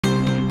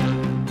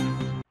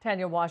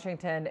Tanya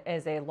Washington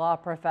is a law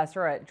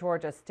professor at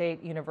Georgia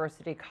State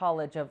University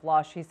College of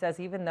Law. She says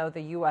even though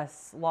the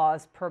U.S.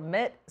 laws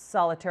permit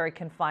solitary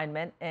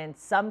confinement in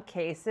some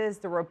cases,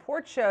 the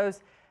report shows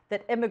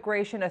that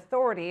immigration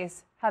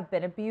authorities have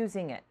been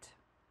abusing it.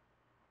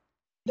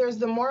 There's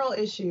the moral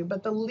issue,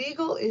 but the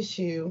legal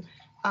issue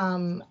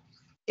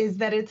is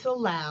that it's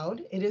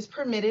allowed, it is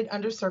permitted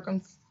under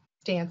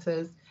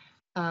circumstances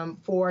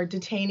for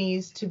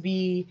detainees to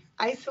be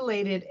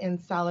isolated in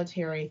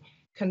solitary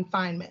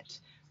confinement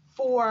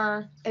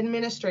for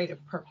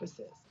administrative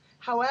purposes.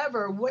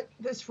 However, what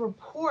this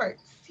report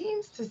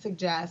seems to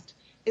suggest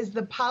is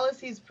the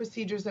policies,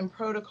 procedures, and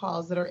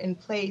protocols that are in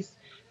place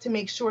to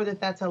make sure that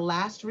that's a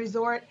last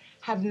resort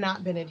have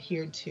not been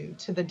adhered to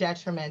the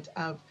detriment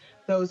of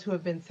those who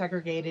have been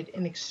segregated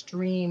in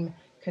extreme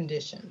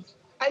conditions.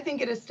 I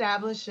think it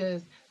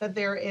establishes that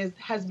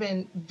has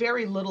been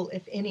very little,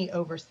 if any,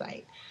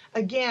 oversight.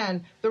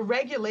 Again, the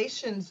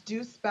regulations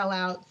do spell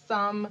out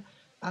some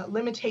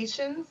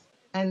limitations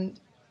and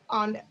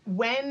on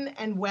when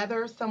and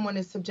whether someone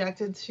is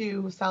subjected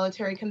to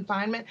solitary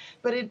confinement,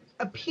 but it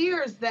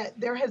appears that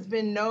there has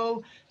been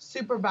no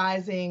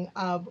supervising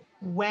of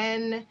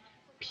when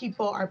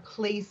people are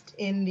placed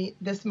in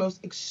this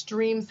most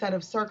extreme set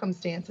of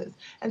circumstances.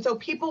 And so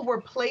people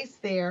were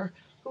placed there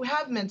who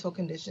have mental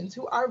conditions,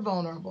 who are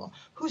vulnerable,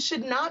 who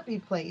should not be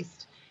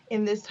placed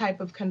in this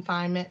type of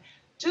confinement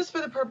just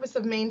for the purpose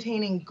of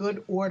maintaining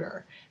good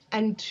order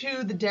and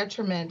to the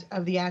detriment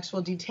of the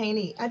actual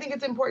detainee. I think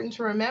it's important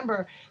to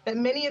remember that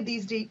many of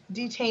these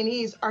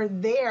detainees are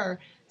there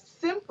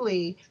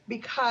simply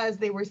because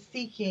they were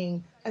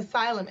seeking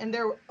asylum and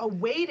they're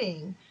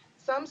awaiting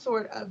some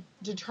sort of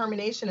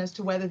determination as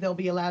to whether they'll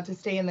be allowed to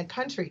stay in the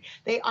country.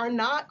 They are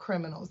not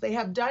criminals. They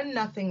have done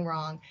nothing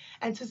wrong.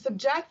 And to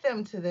subject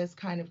them to this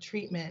kind of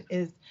treatment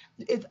is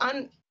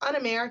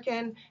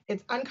un-American,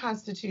 it's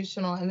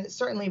unconstitutional, and it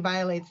certainly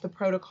violates the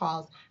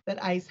protocols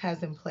that ICE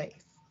has in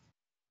place.